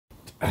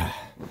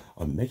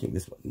I'm making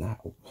this one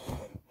now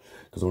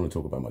because I want to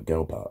talk about my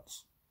girl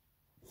parts.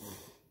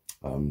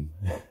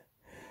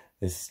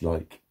 It's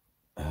like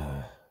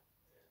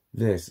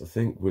this, I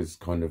think, was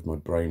kind of my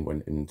brain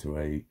went into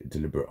a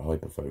deliberate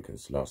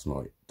hyperfocus last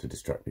night to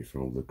distract me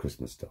from all the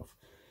Christmas stuff.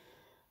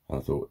 And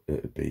I thought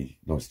it would be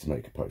nice to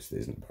make a post that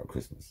isn't about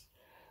Christmas.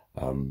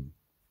 And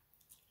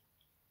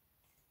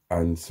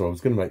so I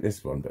was going to make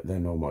this one, but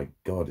then, oh my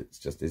God,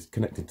 it's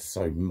connected to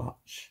so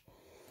much.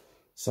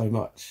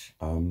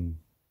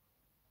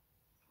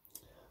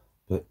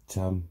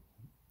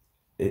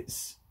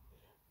 It's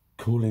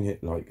calling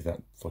it like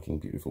that fucking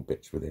beautiful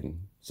bitch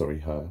within,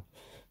 sorry, her,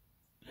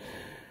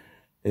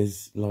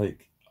 is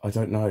like, I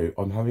don't know,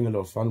 I'm having a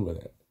lot of fun with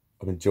it.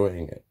 I'm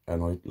enjoying it,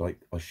 and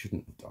I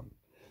shouldn't have done.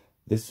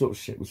 This sort of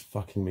shit was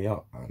fucking me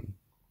up, man.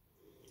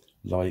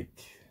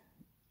 Like,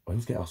 I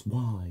always get asked,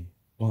 why?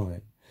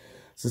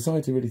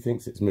 Society really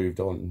thinks it's moved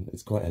on.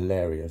 It's quite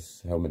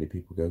hilarious how many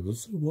people go, well,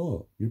 so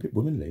what? You're a bit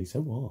womanly,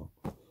 so what?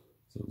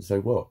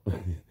 So what?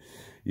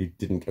 You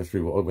didn't go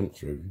through what I went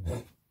through.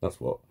 That's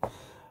what.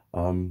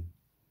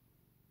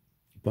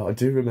 But I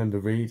do remember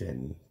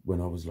reading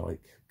when I was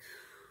like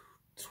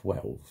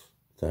 12,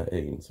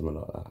 13, something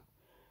like that.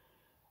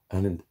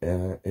 And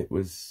it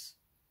was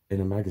in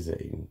a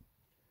magazine.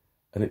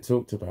 And it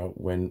talked about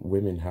when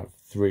women have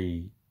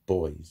 3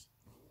 boys.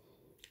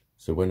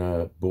 So when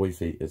a boy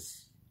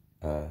fetus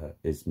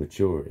is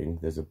maturing,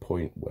 there's a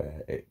point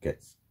where it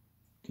gets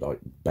like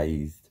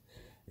bathed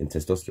in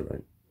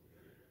testosterone.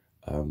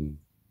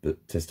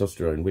 But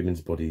testosterone,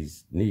 women's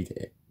bodies need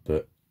it,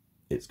 but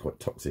it's quite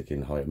toxic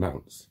in high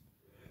amounts.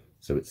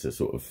 So it's a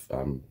sort of,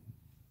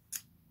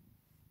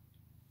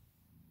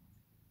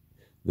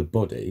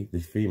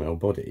 the female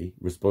body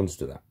responds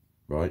to that,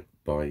 right,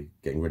 by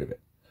getting rid of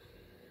it.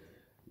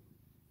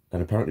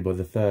 And apparently by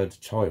the 3rd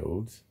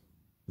child,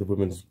 the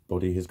woman's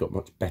body has got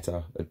much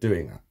better at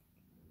doing that.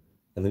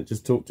 And then it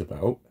just talked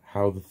about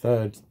how the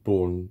 3rd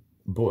born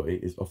boy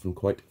is often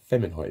quite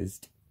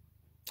feminized.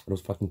 And I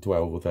was fucking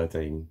 12 or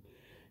 13,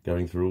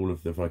 going through all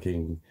of the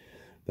fucking,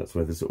 that's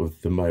where the sort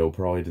of the male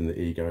pride and the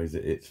ego is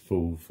at its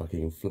full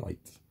fucking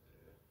flight.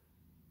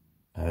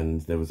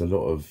 And there was a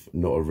lot of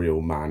not a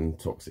real man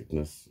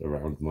toxicness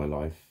around my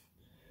life.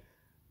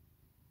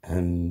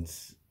 And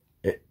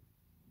it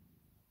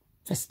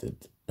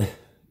festered.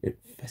 It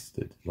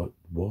festered. Like,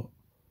 what?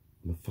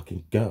 I'm a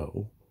fucking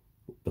girl?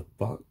 What the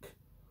fuck?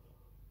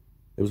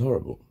 It was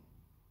horrible.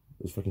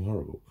 It was fucking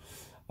horrible.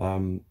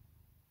 And,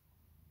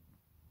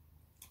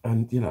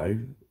 you know,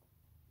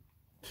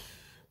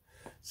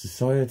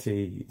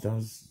 society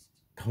does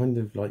kind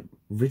of like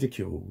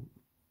ridicule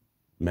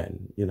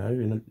men, you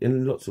know,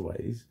 in lots of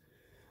ways.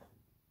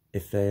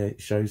 If they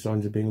show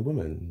signs of being a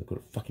woman, they've got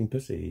a fucking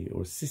pussy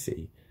or a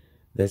sissy,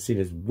 they're seen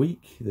as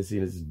weak, they're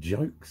seen as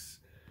jokes.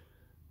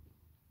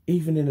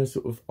 Even in a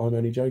sort of I'm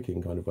only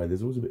joking kind of way,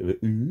 there's always a bit of a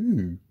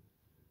ooh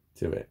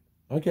to it.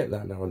 I get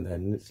that now and then,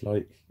 and it's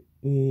like,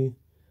 I'm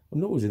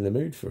not always in the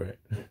mood for it.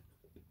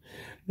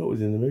 Not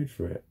always in the mood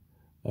for it.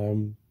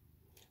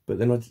 But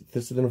then I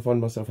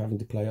find myself having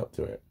to play up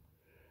to it,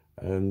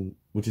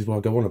 which is why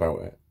I go on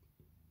about it.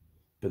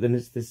 But then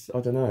it's this, I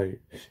don't know,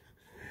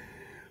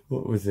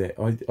 what was it?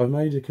 I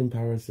made a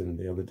comparison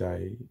the other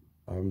day.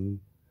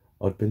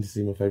 I'd been to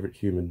see my favourite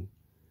human,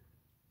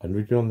 and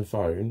we'd been on the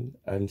phone,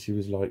 and she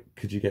was like,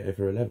 could you get here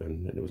for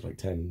 11? And it was like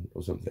 10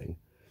 or something,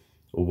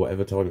 or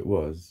whatever time it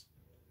was.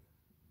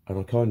 And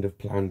I kind of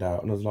planned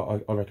out, and I was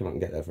like, I reckon I can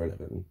get there for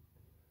 11.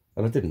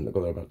 And I didn't. I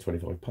got there about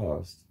 25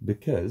 past,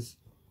 because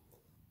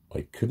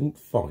I couldn't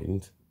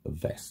find a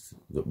vest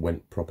that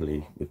went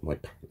properly with my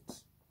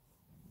pants.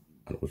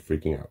 And I was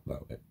freaking out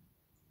about it.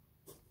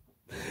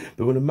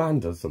 But when a man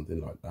does something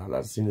like that,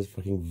 that's seen as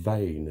fucking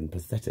vain and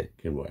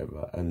pathetic and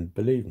whatever. And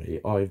believe me,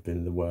 I've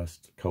been the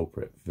worst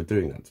culprit for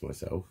doing that to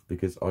myself,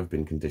 because I've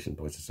been conditioned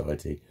by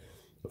society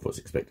of what's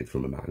expected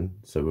from a man.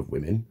 So have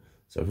women,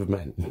 so have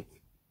men.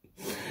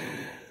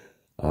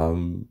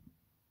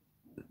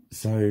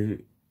 So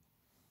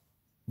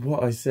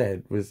what I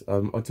said was,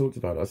 I talked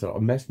about it. I said I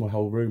messed my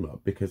whole room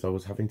up because I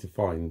was having to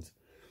find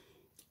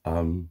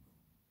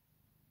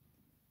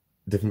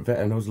different vest,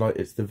 and I was like,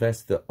 it's the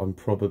vest that I'm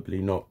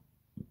probably not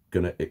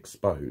gonna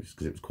expose,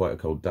 because it was quite a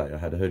cold day. I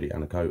had a hoodie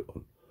and a coat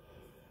on,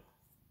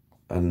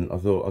 and I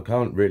thought, I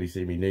can't really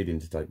see me needing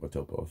to take my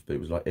top off, but it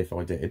was like, if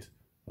I did,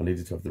 I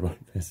needed to have the right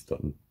vest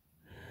on.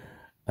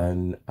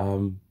 And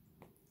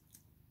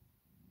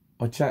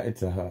I chatted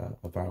to her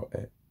about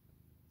it,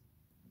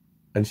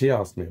 and she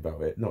asked me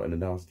about it, not in a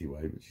nasty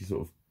way, but she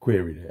sort of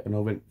queried it, and I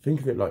went,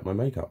 think of it like my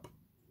makeup.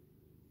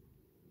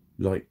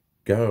 Like,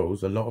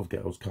 girls, a lot of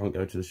girls can't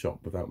go to the shop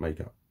without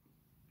makeup.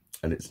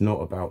 And it's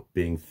not about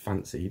being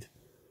fancied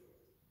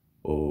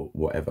or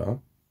whatever.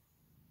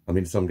 I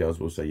mean, some girls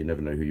will say you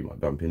never know who you might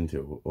bump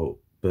into,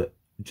 but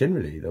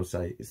generally they'll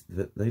say it's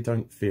that they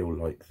don't feel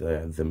like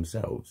they're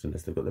themselves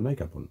unless they've got their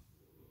makeup on.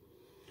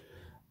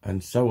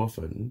 And so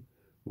often,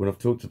 when I've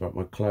talked about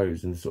my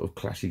clothes and the sort of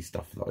clashy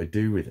stuff that I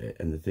do with it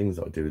and the things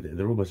that I do with it,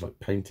 they're almost like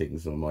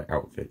paintings on my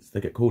outfits.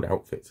 They get called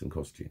outfits and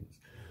costumes.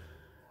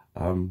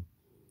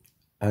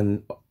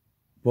 And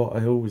what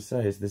I always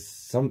say is there's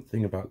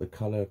something about the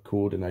colour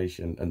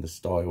coordination and the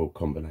style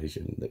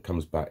combination that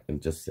comes back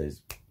and just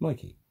says,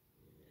 Mikey.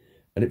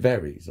 And it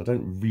varies. I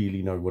don't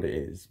really know what it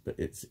is, but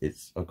it's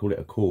I call it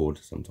a chord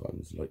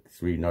sometimes. Like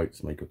 3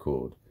 notes make a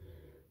chord.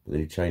 But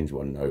then you change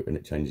 1 note and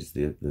it changes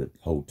the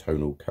whole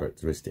tonal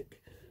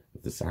characteristic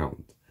of the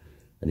sound.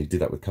 And you do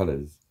that with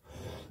colours.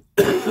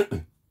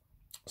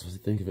 So I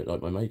think of it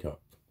like my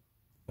makeup.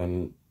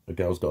 And a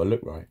girl's got to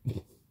look right.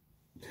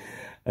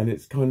 And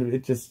it's kind of,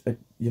 it just,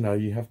 you know,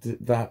 you have to,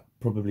 that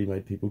probably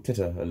made people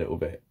titter a little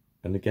bit.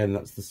 And again,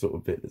 that's the sort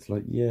of bit that's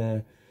like,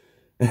 yeah,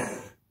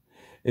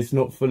 it's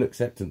not full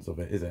acceptance of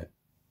it, is it?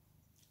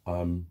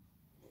 And,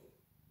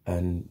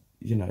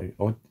 you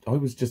know, I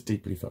was just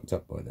deeply fucked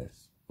up by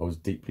this. I was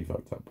deeply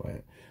fucked up by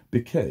it.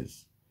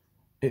 Because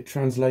it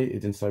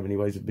translated in so many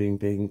ways of me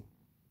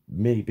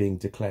being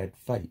declared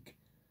fake.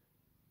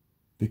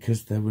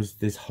 Because there was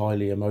this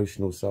highly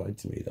emotional side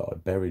to me that I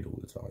buried all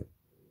the time.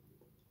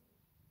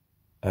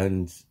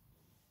 And,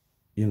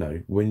 you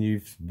know, when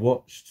you've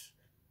watched,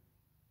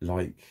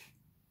 like,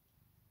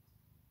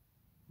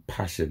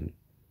 passion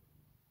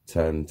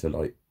turn to,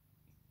 like,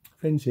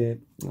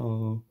 friendship,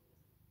 oh,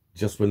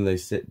 just when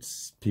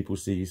people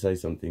see you say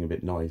something a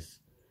bit nice,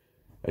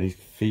 and you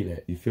feel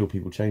it, you feel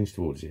people change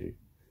towards you.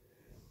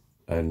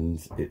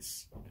 And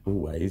it's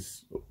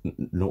always,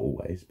 not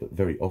always, but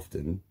very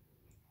often,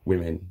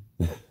 women.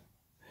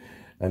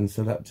 And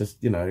so that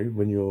just, you know,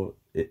 when you're,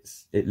 it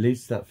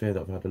leads to that fear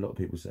that I've had a lot of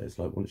people say, it's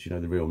like, once you know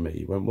the real me,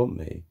 you won't want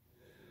me.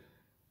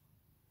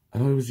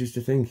 And I always used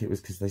to think it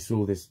was because they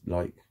saw this,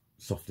 like,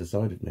 softer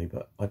side of me,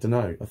 but I don't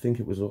know. I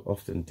think it was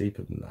often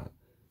deeper than that.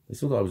 They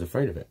saw that I was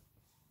afraid of it.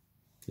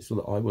 They saw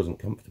that I wasn't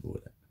comfortable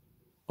with it.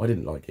 I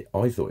didn't like it.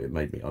 I thought it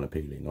made me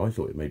unappealing. I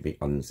thought it made me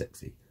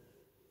unsexy.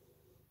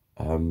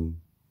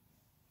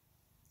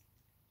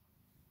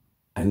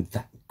 And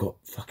that got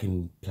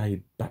fucking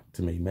played back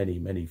to me many,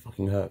 many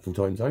fucking hurtful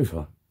times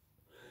over.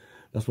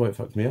 That's why it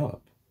fucked me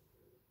up.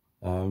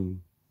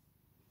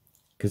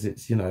 Because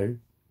it's, you know,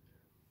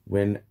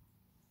 when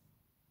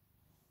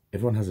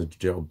everyone has a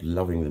job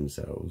loving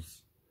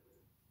themselves,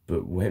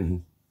 but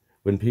when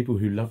people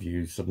who love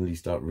you suddenly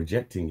start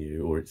rejecting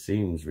you, or it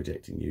seems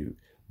rejecting you,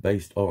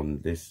 based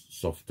on this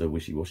softer,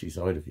 wishy-washy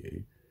side of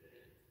you,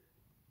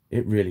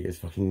 it really is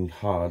fucking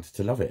hard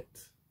to love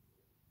it.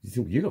 You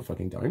think, you lot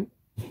fucking don't.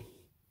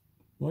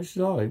 Why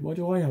should I? Why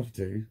do I have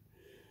to?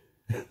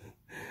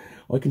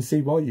 I can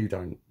see why you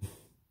don't.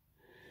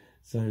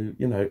 So,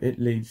 you know, it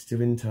leads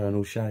to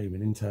internal shame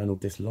and internal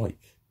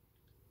dislike.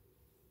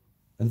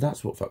 And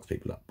that's what fucks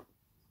people up.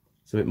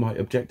 So it might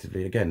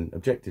objectively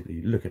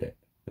look at it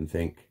and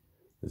think,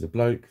 there's a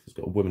bloke that's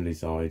got a womanly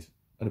side,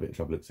 had a bit of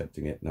trouble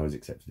accepting it, now he's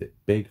accepted it.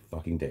 Big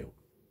fucking deal.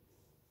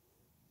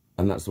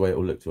 And that's the way it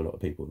will look to a lot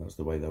of people. That's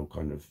the way they'll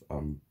kind of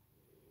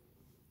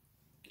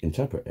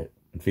interpret it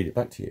and feed it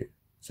back to you.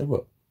 So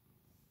what?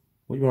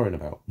 What are you worrying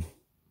about?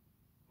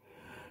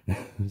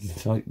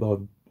 It's like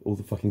all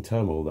the fucking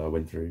turmoil that I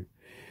went through.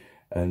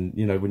 And,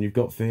 you know, when you've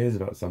got fears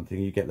about something,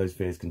 you get those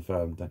fears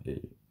confirmed, don't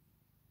you?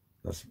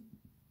 That's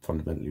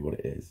fundamentally what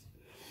it is.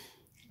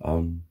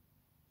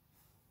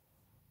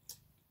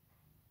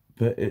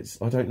 But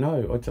it's, I don't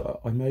know,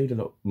 I made a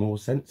lot more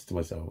sense to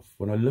myself.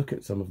 When I look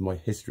at some of my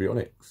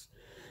histrionics,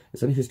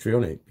 it's only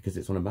histrionic because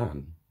it's on a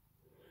man.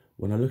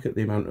 When I look at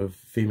the amount of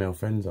female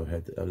friends I've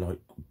had that are like,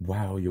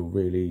 wow, you're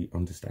really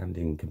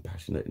understanding,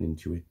 compassionate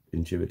and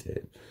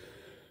intuitive.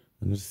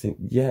 And I just think,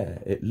 yeah,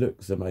 it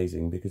looks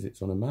amazing because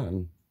it's on a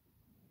man,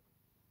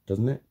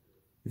 doesn't it?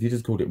 If you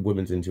just called it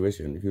woman's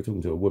intuition, if you're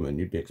talking to a woman,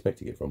 you'd be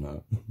expecting it from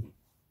her.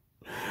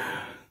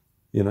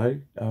 You know?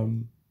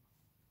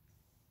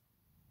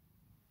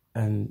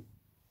 And,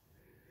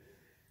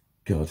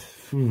 God,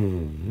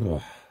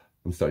 I'm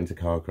starting to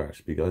car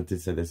crash because I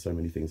did say there's so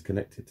many things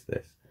connected to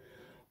this.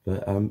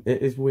 But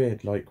it is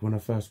weird, like when I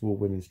first wore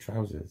women's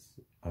trousers,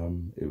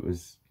 it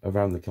was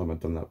around the time I'd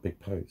done that big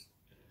post.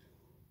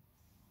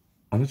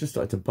 And I just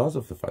started to buzz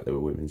off the fact they were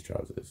women's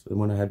trousers. And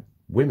when I had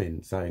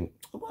women saying,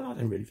 oh, well, I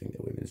don't really think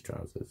they're women's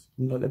trousers.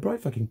 I'm like, they're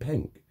bright fucking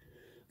pink.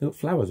 They've got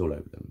flowers all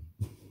over them.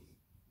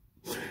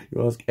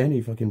 You ask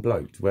any fucking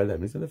bloke to wear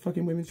them, and say, they're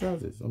fucking women's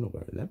trousers. I'm not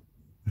wearing them.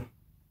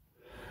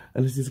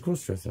 Unless he's a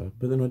cross-dresser.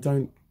 But then I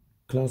don't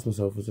class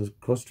myself as a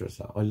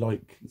cross-dresser. I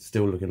like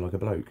still looking like a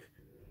bloke.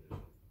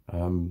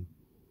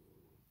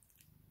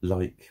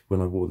 Like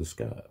when I wore the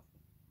skirt,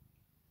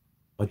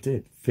 I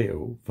did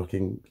feel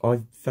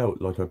I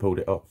felt like I pulled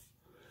it off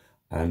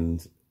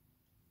and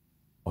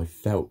I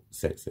felt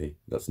sexy.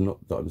 That's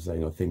not that I'm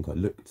saying I think I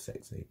looked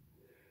sexy.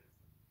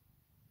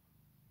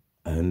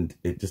 And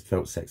it just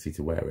felt sexy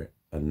to wear it.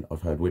 And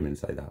I've heard women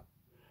say that.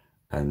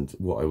 And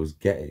what I was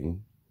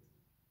getting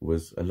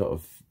was a lot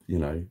of, you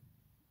know,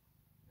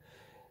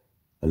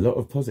 a lot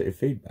of positive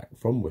feedback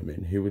from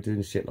women who were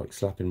doing shit like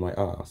slapping my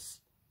ass.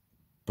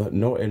 But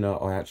not in a,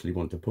 I actually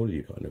want to pull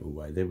you kind of a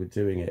way. They were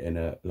doing it in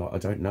a, like, I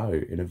don't know,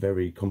 in a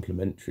very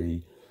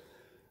complimentary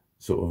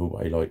sort of a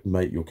way, like,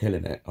 mate, you're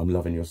killing it. I'm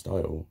loving your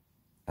style.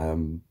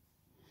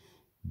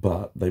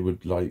 But they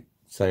would, like,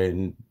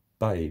 saying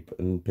babe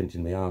and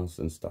pinching my ass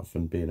and stuff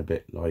and being a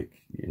bit like,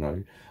 you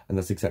know, and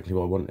that's exactly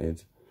what I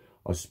wanted.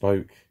 I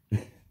spoke.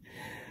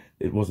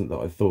 It wasn't that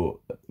I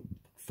thought,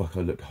 fuck,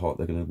 I look hot,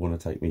 they're going to want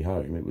to take me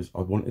home. It was,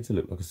 I wanted to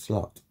look like a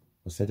slut.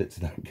 I said it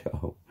to that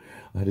girl.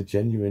 I had a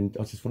genuine,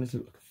 I just wanted to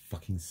look like a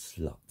fucking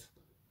slut.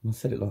 And I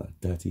said it like a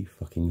dirty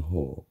fucking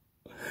whore.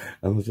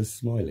 And I was just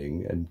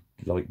smiling and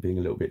like being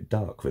a little bit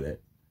dark with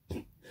it.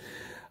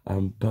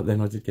 But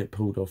then I did get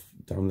pulled off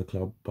down the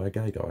club by a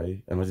gay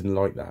guy, and I didn't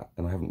like that,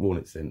 and I haven't worn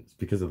it since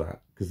because of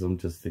that. Because I'm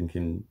just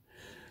thinking,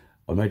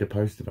 I made a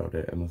post about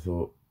it, and I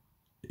thought,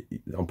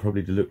 I'm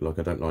probably to look like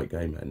I don't like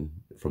gay men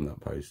from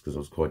that post, because I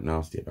was quite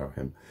nasty about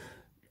him.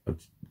 I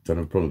don't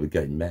have a problem with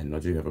gay men. I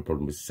do have a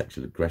problem with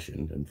sexual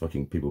aggression and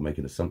fucking people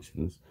making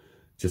assumptions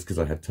just because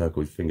I had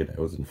turquoise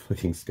fingernails and a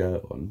fucking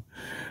skirt on.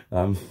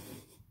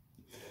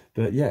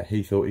 But yeah,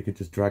 he thought he could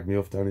just drag me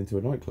off down into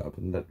a nightclub,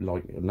 and that,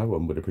 like, no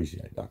one would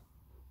appreciate that.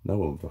 No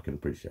one would fucking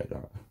appreciate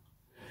that.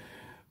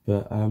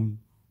 But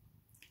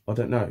I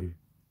don't know.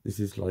 This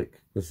is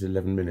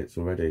 11 minutes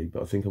already,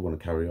 but I think I want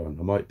to carry on.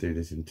 I might do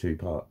this in 2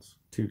 parts,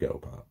 2 girl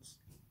parts.